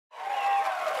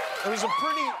It was a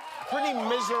pretty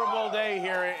miserable day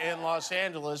here in Los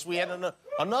Angeles. We had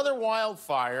another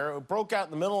wildfire. It broke out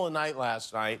in the middle of the night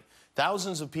last night.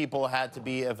 Thousands of people had to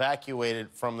be evacuated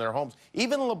from their homes.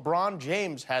 Even LeBron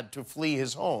James had to flee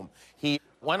his home. He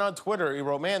went on Twitter. He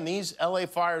wrote, "Man, these LA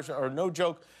fires are no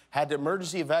joke. Had to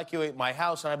emergency evacuate my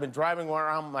house, and I've been driving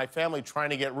around with my family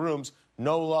trying to get rooms.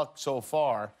 No luck so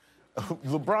far."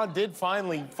 LeBron did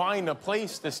finally find a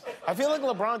place to... I feel like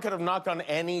LeBron could have knocked on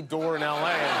any door in L.A.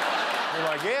 and you're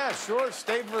like, yeah, sure,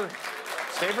 stay for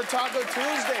Taco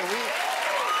Tuesday.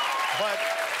 But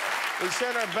we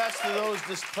send our best to those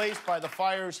displaced by the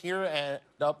fires here and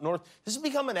up north. This has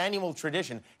become an annual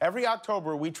tradition. Every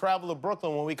October, we travel to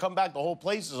Brooklyn. When we come back, the whole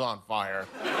place is on fire.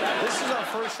 This is our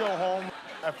first show home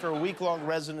after a week-long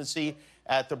residency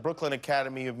at the Brooklyn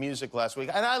Academy of Music last week.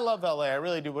 And I love L.A., I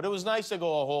really do, but it was nice to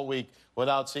go a whole week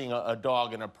without seeing a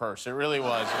dog in a purse. It really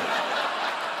was.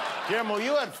 Guillermo,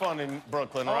 you had fun in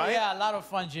Brooklyn, right? Oh, yeah, a lot of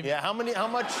fun, Jimmy. Yeah, how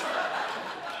much...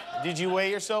 Did you weigh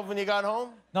yourself when you got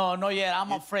home? No, not yet.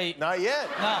 I'm afraid. Not yet?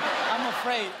 No, I'm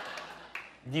afraid.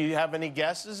 Do you have any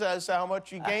guesses as to how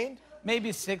much you gained?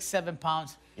 Maybe 6, 7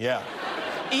 pounds. Yeah.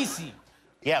 Easy.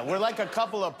 Yeah, we're like a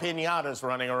couple of piñatas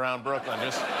running around Brooklyn.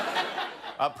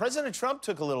 President Trump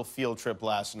took a little field trip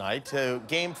last night to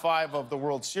Game 5 of the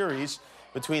World Series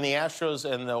between the Astros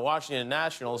and the Washington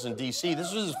Nationals in D.C.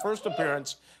 This was his first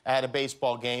appearance at a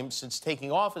baseball game since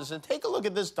taking office. And take a look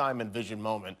at this Diamond Vision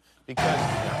moment, because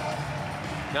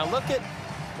now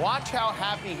watch how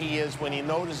happy he is when he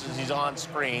notices he's on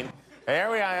screen.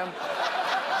 There I am.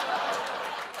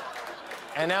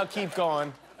 And now keep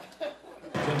going.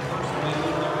 And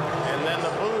then the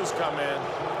boos come in.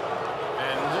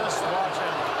 And just watch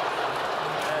him.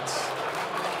 That's,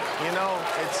 you know,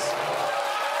 it's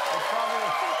probably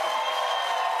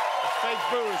fake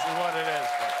boos is what it is.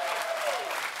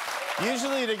 But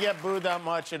usually to get booed that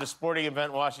much at a sporting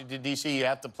event in Washington, D.C., you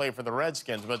have to play for the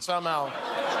Redskins. But somehow,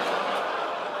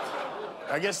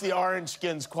 I guess the Orange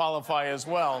Skins qualify as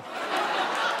well.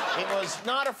 It was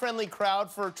not a friendly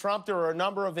crowd for Trump. There were a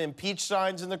number of impeach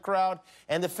signs in the crowd,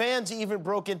 and the fans even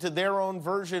broke into their own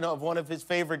version of one of his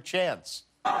favorite chants.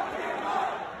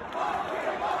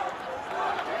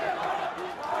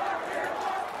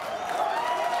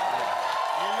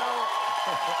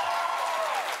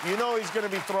 You know he's going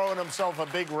to be throwing himself a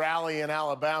big rally in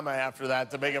Alabama after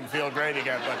that to make him feel great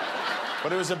again.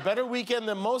 But it was a better weekend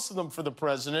than most of them for the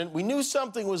president. We knew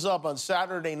something was up on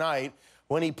Saturday night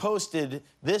when he posted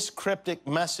this cryptic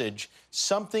message: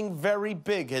 "Something very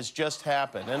big has just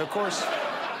happened." And, of course,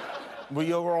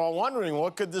 we were all wondering,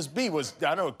 what could this be? Was,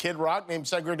 I don't know, Kid Rock named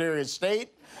Secretary of State?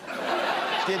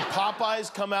 Did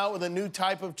Popeyes come out with a new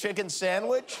type of chicken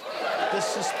sandwich? The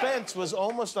suspense was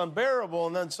almost unbearable,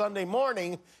 and then Sunday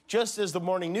morning, just as the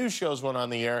morning news shows went on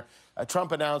the air,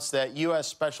 Trump announced that U.S.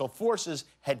 Special Forces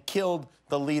had killed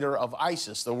the leader of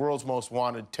ISIS, the world's most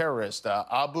wanted terrorist.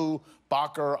 Abu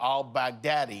Bakr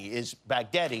al-Baghdadi is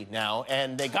Baghdadi now,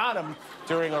 and they got him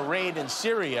during a raid in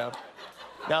Syria.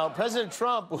 Now, President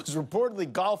Trump was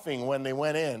reportedly golfing when they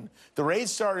went in. The raid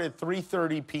started at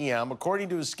 3:30 p.m. According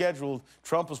to his schedule,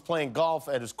 Trump was playing golf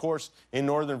at his course in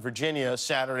Northern Virginia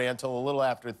Saturday until a little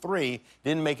after 3.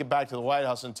 Didn't make it back to the White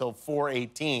House until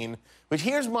 4:18. But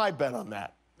here's my bet on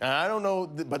that. And I don't know,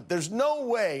 but there's no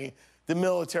way the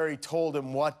military told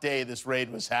him what day this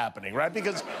raid was happening, right?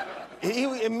 Because he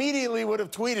immediately would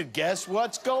have tweeted, "Guess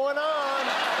what's going on?"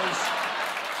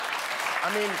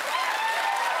 I mean...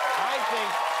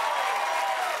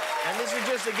 And this is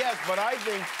just a guess, but I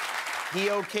think he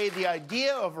okayed the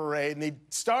idea of a raid, and he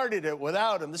started it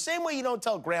without him. The same way you don't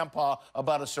tell Grandpa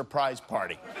about a surprise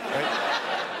party.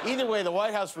 Right? Either way, the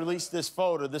White House released this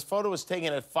photo. This photo was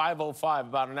taken at 5:05,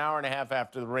 about an hour and a half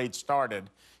after the raid started.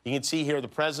 You can see here the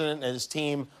president and his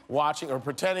team watching, or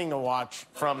pretending to watch,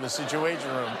 from the Situation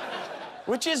Room.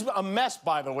 Which is a mess,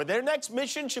 by the way. Their next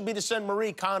mission should be to send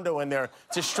Marie Kondo in there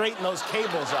to straighten those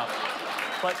cables up.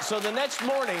 But so the next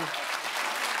morning,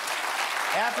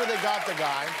 after they got the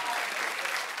guy,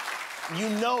 you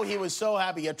know he was so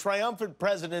happy. A triumphant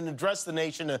president addressed the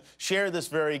nation to share this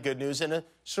very good news in a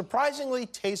surprisingly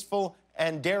tasteful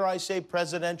and, dare I say,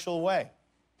 presidential way.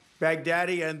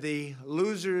 Baghdadi and the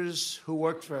losers who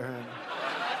worked for him,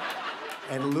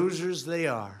 and losers they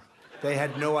are. They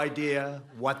had no idea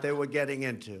what they were getting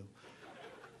into.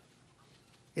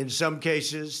 In some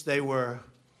cases, they were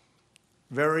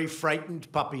very frightened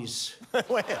puppies.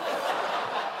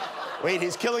 Wait,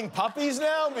 he's killing puppies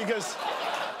now? Because...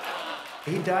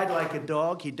 He died like a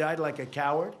dog. He died like a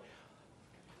coward.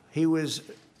 He was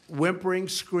whimpering,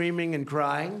 screaming, and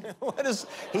crying.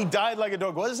 He died like a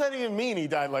dog? What does that even mean, he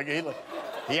died like...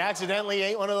 He accidentally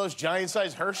ate one of those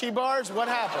giant-sized Hershey bars? What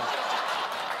happened?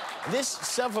 This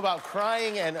stuff about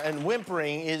crying and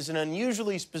whimpering is an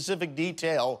unusually specific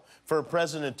detail for a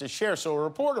president to share. So a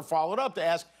reporter followed up to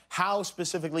ask how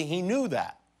specifically he knew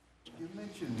that. You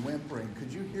mentioned whimpering.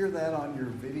 Could you hear that on your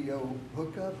video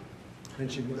hookup? The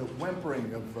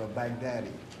whimpering of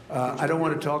Baghdadi. I don't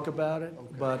want to talk about it,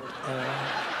 okay. But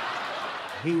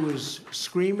he was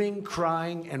screaming,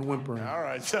 crying, and whimpering. All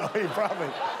right, so he probably,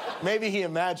 maybe he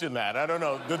imagined that. I don't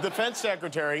know. The defense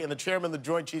secretary and the chairman of the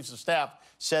Joint Chiefs of Staff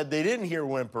said they didn't hear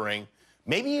whimpering.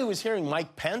 Maybe he was hearing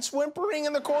Mike Pence whimpering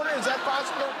in the corner. Is that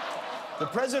possible? The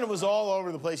president was all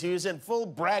over the place. He was in full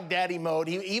Baghdadi mode.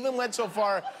 He even went so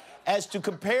far as to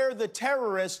compare the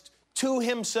terrorist to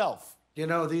himself. You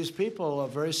know, these people are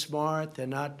very smart. They're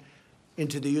not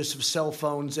into the use of cell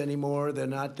phones anymore.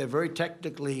 They're very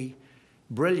technically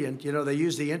brilliant. You know, they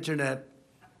use the internet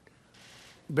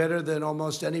better than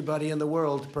almost anybody in the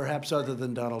world, perhaps other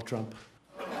than Donald Trump.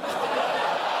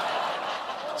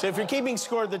 So if you're keeping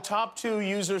score, the top 2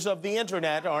 users of the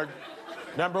internet are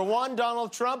 #1,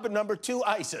 Donald Trump, and #2,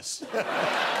 ISIS.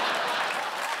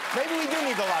 Maybe we do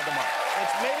need to lock them up.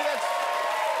 Maybe that's...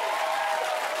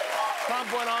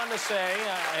 Trump went on to say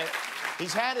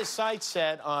he's had his sights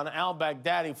set on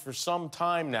al-Baghdadi for some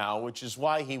time now, which is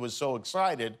why he was so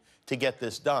excited to get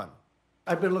this done.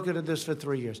 I've been looking at this for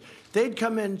 3 years. They'd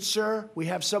come in, sir, we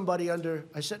have somebody under...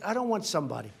 I said, I don't want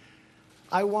somebody.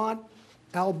 I want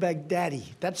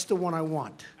al-Baghdadi. That's the one I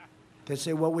want. They'd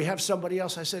say, well, we have somebody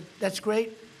else. I said, that's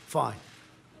great. Fine.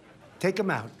 Take him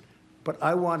out. But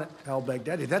I want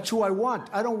al-Baghdadi. That's who I want.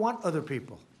 I don't want other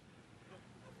people.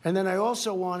 And then I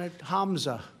also wanted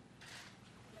Hamza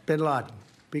bin Laden,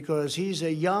 because he's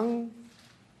a young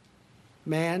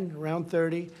man, around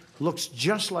 30, looks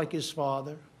just like his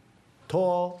father,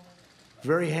 tall,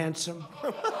 very handsome.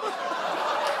 It's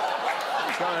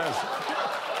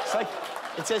like,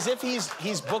 it's as if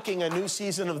he's booking a new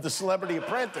season of The Celebrity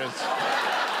Apprentice.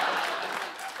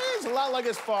 He's a lot like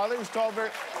his father. He's tall, very...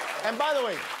 And by the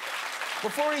way,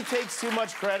 before he takes too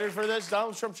much credit for this,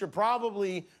 Donald Trump should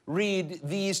probably read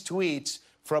these tweets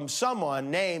from someone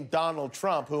named Donald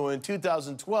Trump, who in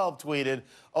 2012 tweeted,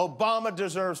 Obama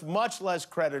deserves much less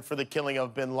credit for the killing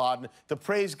of bin Laden. The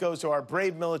praise goes to our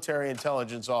brave military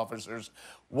intelligence officers.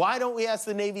 Why don't we ask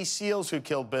the Navy SEALs who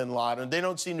killed bin Laden? They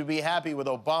don't seem to be happy with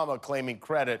Obama claiming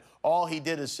credit. All he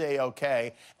did is say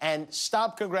okay. And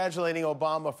stop congratulating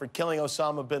Obama for killing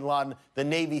Osama bin Laden. The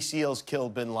Navy SEALs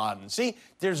killed bin Laden. See,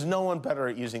 there's no one better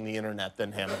at using the internet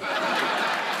than him.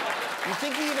 You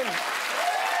think he even...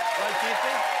 Like, do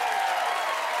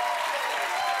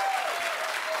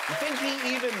you think he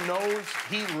even knows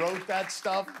he wrote that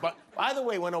stuff? But by the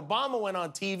way, when Obama went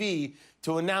on TV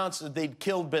to announce that they'd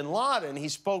killed bin Laden, he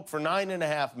spoke for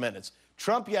 9.5 minutes.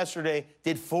 Trump yesterday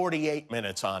did 48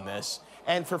 minutes on this.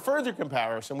 And for further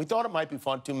comparison, we thought it might be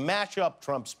fun to mash up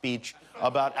Trump's speech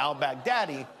about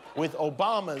al-Baghdadi with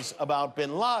Obama's about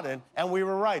bin Laden, and we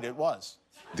were right, it was.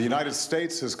 The United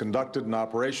States has conducted an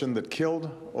operation that killed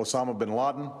Osama bin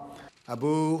Laden.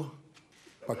 Abu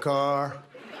Bakr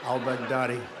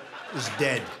al-Baghdadi is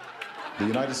dead. The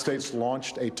United States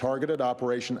launched a targeted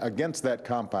operation against that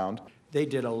compound. They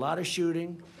did a lot of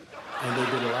shooting, and they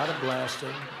did a lot of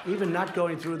blasting, even not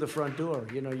going through the front door.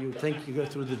 You know, you think you go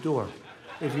through the door.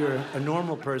 If you're a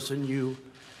normal person, you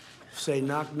say,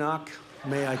 knock, knock,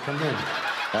 may I come in?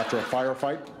 After a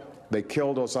firefight, they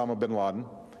killed Osama bin Laden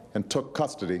and took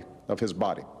custody of his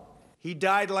body. He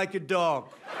died like a dog.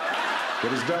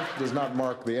 But his death does not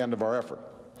mark the end of our effort.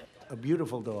 A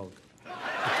beautiful dog,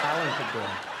 a talented dog.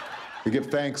 We give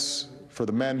thanks for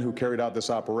the men who carried out this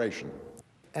operation.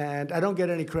 And I don't get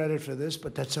any credit for this,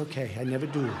 but that's okay. I never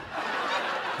do.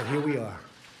 But here we are.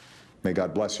 May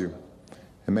God bless you,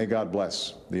 and may God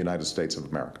bless the United States of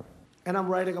America. And I'm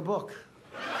writing a book.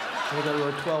 I think I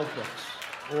wrote 12 books.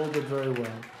 All did very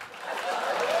well.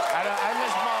 I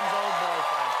miss Mom's old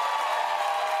boyfriend.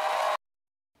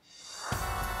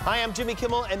 Hi, I'm Jimmy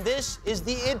Kimmel, and this is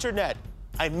The Internet.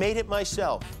 I made it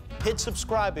myself. Hit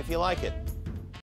subscribe if you like it.